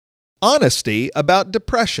Honesty about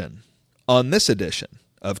depression on this edition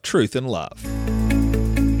of Truth and Love.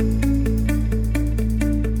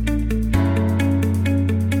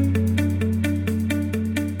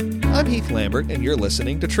 I'm Heath Lambert, and you're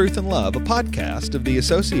listening to Truth and Love, a podcast of the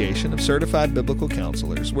Association of Certified Biblical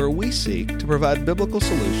Counselors, where we seek to provide biblical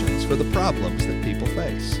solutions for the problems that people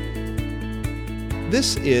face.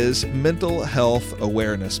 This is Mental Health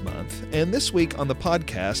Awareness Month, and this week on the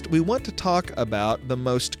podcast, we want to talk about the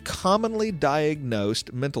most commonly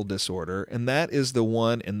diagnosed mental disorder, and that is the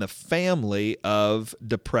one in the family of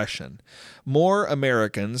depression. More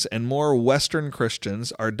Americans and more Western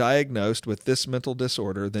Christians are diagnosed with this mental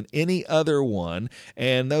disorder than any other one,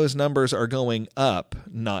 and those numbers are going up,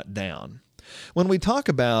 not down. When we talk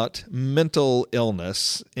about mental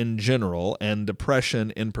illness in general and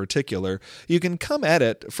depression in particular, you can come at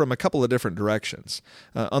it from a couple of different directions.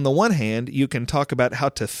 On the one hand, you can talk about how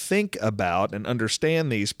to think about and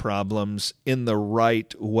understand these problems in the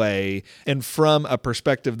right way and from a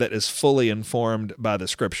perspective that is fully informed by the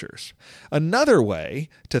Scriptures. Another way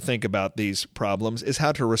to think about these problems is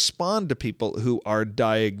how to respond to people who are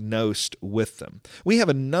diagnosed with them. We have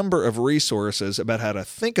a number of resources about how to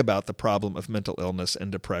think about the problem of mental illness and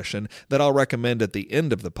depression that I'll recommend at the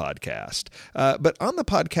end of the podcast. But on the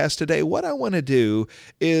podcast today, what I want to do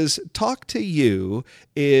is talk to you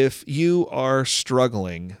if you are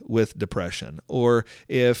struggling with depression or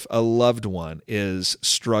if a loved one is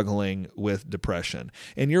struggling with depression.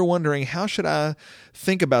 And you're wondering, how should I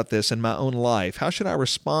think about this in my own life? How should I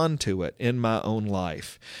respond to it in my own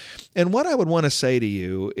life? And what I would want to say to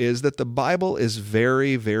you is that the Bible is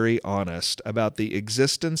very, very honest about the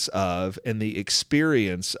existence of and the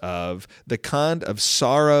experience of the kind of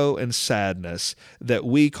sorrow and sadness that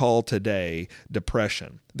we call today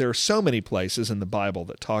depression. There are so many places in the Bible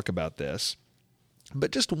that talk about this,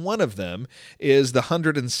 but just one of them is the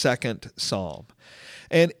 102nd Psalm.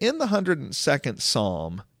 And in the 102nd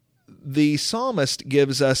Psalm, the psalmist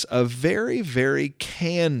gives us a very, very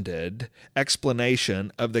candid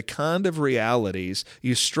explanation of the kind of realities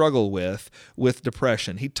you struggle with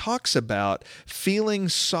depression. He talks about feeling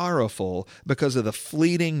sorrowful because of the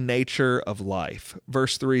fleeting nature of life.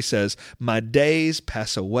 Verse 3 says, "My days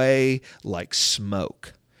pass away like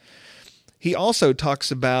smoke." He also talks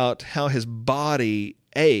about how his body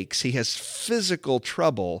aches. He has physical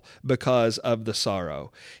trouble because of the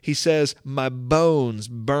sorrow. He says, "My bones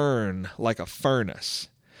burn like a furnace."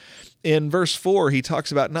 In verse 4, he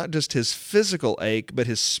talks about not just his physical ache, but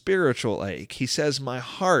his spiritual ache. He says, "My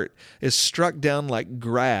heart is struck down like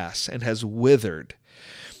grass and has withered."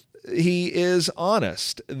 He is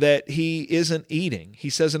honest that he isn't eating.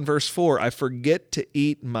 He says in verse 4, "I forget to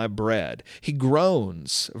eat my bread." He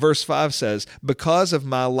groans. Verse 5 says, "Because of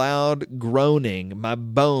my loud groaning, my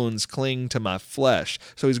bones cling to my flesh."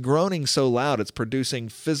 So he's groaning so loud, it's producing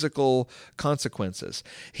physical consequences.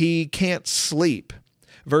 He can't sleep.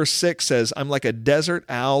 Verse 6 says, "I'm like a desert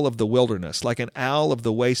owl of the wilderness, like an owl of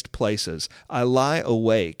the waste places. I lie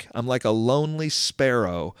awake. I'm like a lonely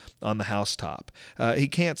sparrow on the housetop." He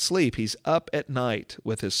can't sleep. He's up at night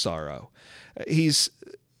with his sorrow. He's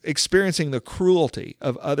experiencing the cruelty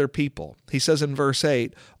of other people. He says in verse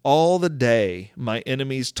 8, "All the day my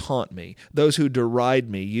enemies taunt me. Those who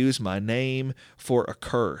deride me use my name for a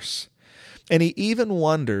curse." And he even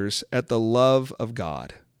wonders at the love of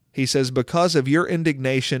God. He says, "Because of your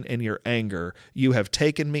indignation and your anger, you have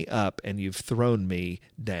taken me up and you've thrown me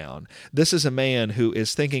down." This is a man who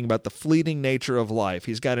is thinking about the fleeting nature of life.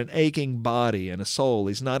 He's got an aching body and a soul.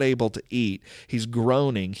 He's not able to eat. He's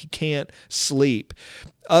groaning. He can't sleep.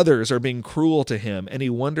 Others are being cruel to him, and he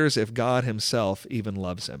wonders if God himself even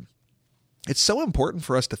loves him. It's so important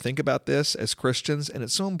for us to think about this as Christians, and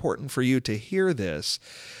it's so important for you to hear this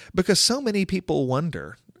because so many people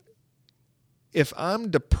wonder, if I'm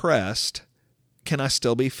depressed, can I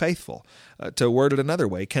still be faithful? To word it another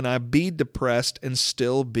way, can I be depressed and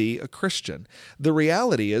still be a Christian? The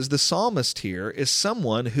reality is the psalmist here is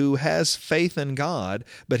someone who has faith in God,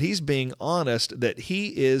 but he's being honest that he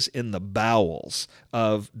is in the bowels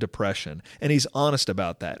of depression, and he's honest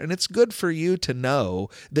about that. And it's good for you to know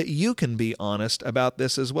that you can be honest about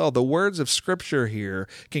this as well. The words of Scripture here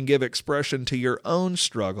can give expression to your own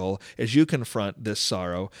struggle as you confront this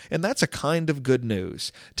sorrow, and that's a kind of good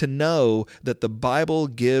news. To know that the Bible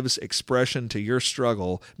gives expression to your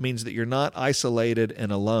struggle means that you're not isolated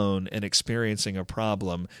and alone and experiencing a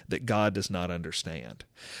problem that God does not understand.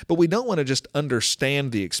 But we don't want to just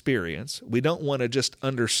understand the experience. We don't want to just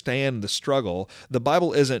understand the struggle. The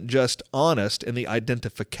Bible isn't just honest in the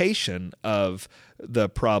identification of the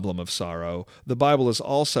problem of sorrow. The Bible is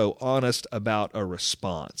also honest about a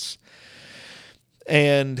response.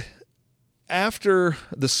 And after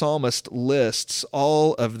the psalmist lists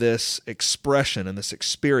all of this expression and this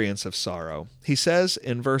experience of sorrow, he says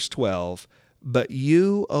in verse 12, "But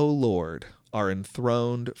you, O Lord, are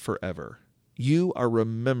enthroned forever. You are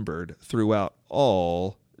remembered throughout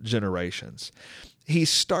all generations." He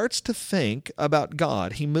starts to think about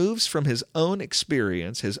God. He moves from his own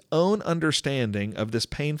experience, his own understanding of this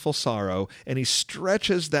painful sorrow, and he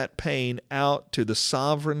stretches that pain out to the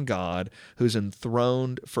sovereign God who's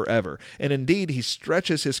enthroned forever. And indeed, he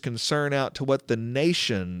stretches his concern out to what the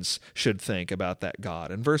nations should think about that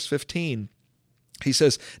God. In verse 15, he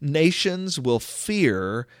says, "Nations will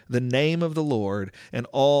fear the name of the Lord, and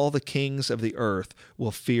all the kings of the earth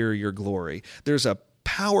will fear your glory." There's a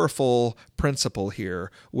powerful principle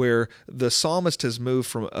here where the psalmist has moved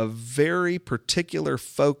from a very particular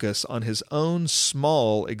focus on his own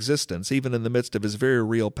small existence, even in the midst of his very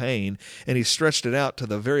real pain, and he stretched it out to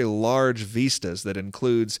the very large vistas that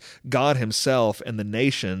includes God himself and the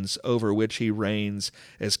nations over which he reigns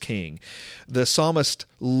as king. The psalmist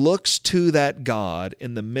looks to that God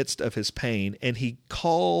in the midst of his pain, and he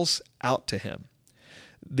calls out to him.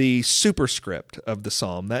 The superscript of the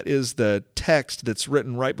psalm, that is the text that's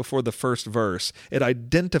written right before the first verse, it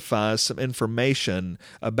identifies some information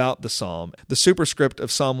about the psalm. The superscript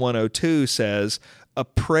of Psalm 102 says, "A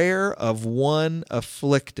prayer of one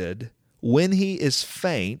afflicted when he is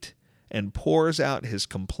faint and pours out his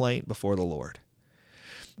complaint before the Lord."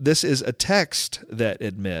 This is a text that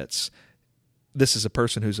admits this is a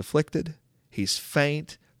person who's afflicted, he's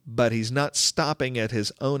faint, but he's not stopping at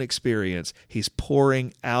his own experience. He's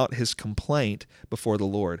pouring out his complaint before the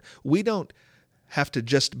Lord. We don't have to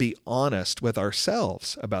just be honest with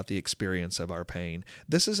ourselves about the experience of our pain.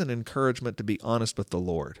 This is an encouragement to be honest with the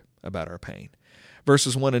Lord about our pain.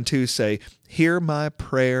 Verses 1 and 2 say, "Hear my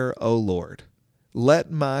prayer, O Lord. Let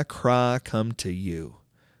my cry come to you.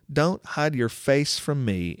 Don't hide your face from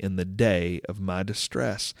me in the day of my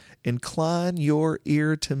distress. Incline your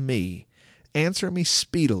ear to me. Answer me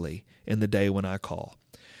speedily in the day when I call."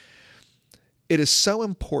 It is so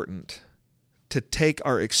important to take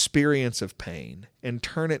our experience of pain and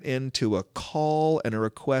turn it into a call and a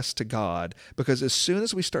request to God, because as soon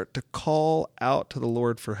as we start to call out to the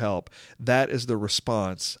Lord for help, that is the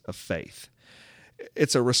response of faith.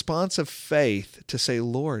 It's a response of faith to say,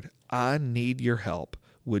 "Lord, I need your help.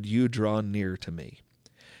 Would you draw near to me?"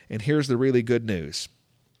 And here's the really good news.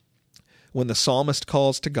 When the psalmist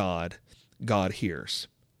calls to God, God hears.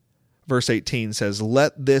 Verse 18 says,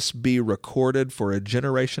 "Let this be recorded for a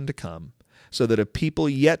generation to come, so that a people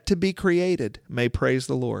yet to be created may praise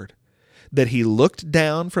the Lord. That he looked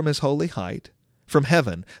down from his holy height. From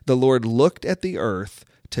heaven, the Lord looked at the earth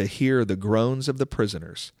to hear the groans of the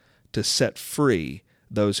prisoners, to set free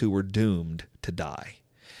those who were doomed to die."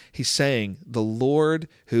 He's saying the Lord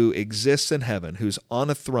who exists in heaven, who's on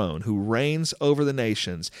a throne, who reigns over the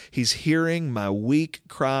nations, he's hearing my weak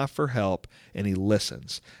cry for help, and he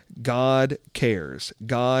listens. God cares.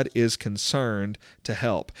 God is concerned to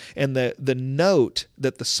help. And the note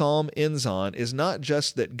that the psalm ends on is not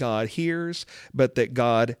just that God hears, but that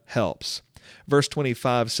God helps. Verse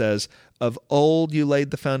 25 says, "Of old you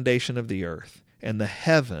laid the foundation of the earth, and the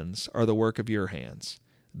heavens are the work of your hands.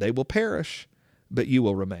 They will perish, but you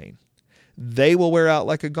will remain. They will wear out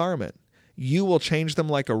like a garment. You will change them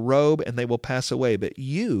like a robe, and they will pass away. But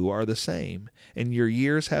you are the same, and your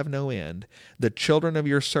years have no end. The children of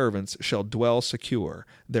your servants shall dwell secure.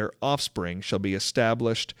 Their offspring shall be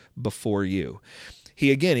established before you."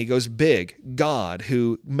 He goes big. God,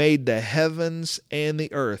 who made the heavens and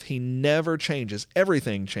the earth, he never changes.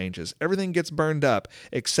 Everything changes. Everything gets burned up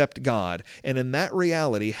except God. And in that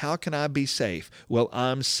reality, how can I be safe? Well,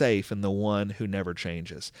 I'm safe in the one who never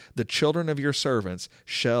changes. The children of your servants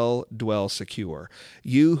shall dwell secure.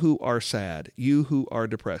 You who are sad, you who are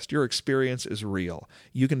depressed, your experience is real.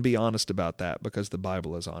 You can be honest about that because the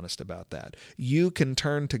Bible is honest about that. You can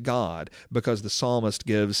turn to God because the psalmist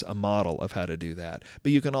gives a model of how to do that.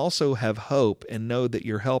 But you can also have hope and know that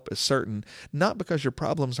your help is certain, not because your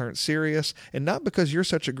problems aren't serious and not because you're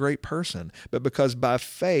such a great person, but because by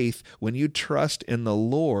faith, when you trust in the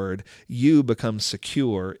Lord, you become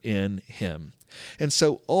secure in Him. And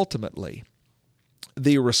so ultimately,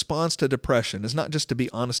 the response to depression is not just to be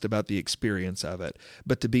honest about the experience of it,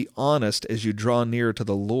 but to be honest as you draw near to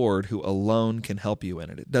the Lord who alone can help you in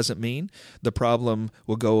it. It doesn't mean the problem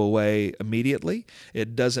will go away immediately.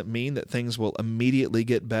 It doesn't mean that things will immediately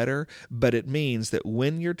get better, but it means that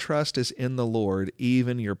when your trust is in the Lord,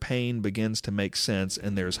 even your pain begins to make sense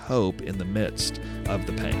and there's hope in the midst of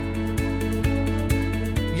the pain.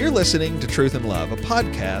 You're listening to Truth and Love, a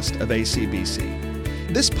podcast of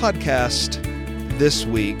ACBC. This podcast, this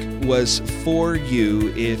week was for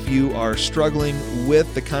you if you are struggling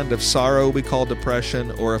with the kind of sorrow we call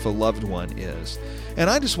depression, or if a loved one is. And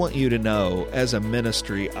I just want you to know, as a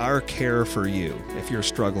ministry, our care for you if you're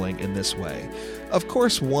struggling in this way. Of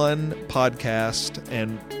course, one podcast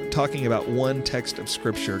and talking about one text of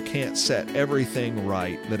Scripture can't set everything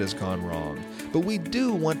right that has gone wrong. But we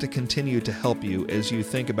do want to continue to help you as you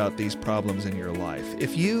think about these problems in your life.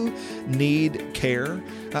 If you need care,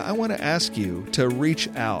 I want to ask you to reach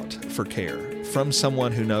out for care from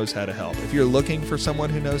someone who knows how to help. If you're looking for someone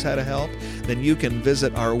who knows how to help, then you can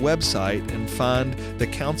visit our website and find the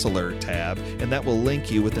Counselor tab, and that will link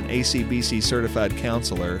you with an ACBC certified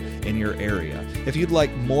counselor in your area. If you'd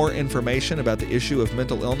like more information about the issue of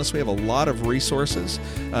mental illness, we have a lot of resources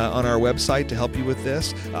on our website to help you with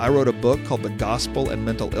this. I wrote a book called The Gospel and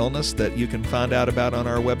Mental Illness that you can find out about on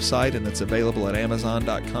our website, and it's available at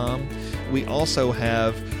Amazon.com. We also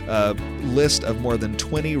have a list of more than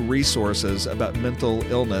 20 resources about mental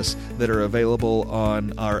illness that are available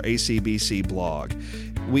on our ACBC blog.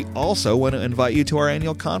 We also want to invite you to our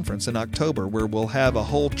annual conference in October, where we'll have a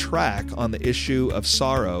whole track on the issue of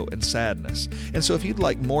sorrow and sadness. And so if you'd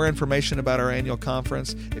like more information about our annual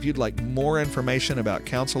conference, if you'd like more information about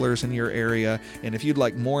counselors in your area, and if you'd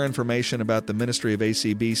like more information about the ministry of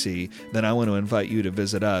ACBC, then I want to invite you to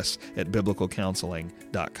visit us at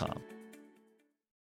biblicalcounseling.com.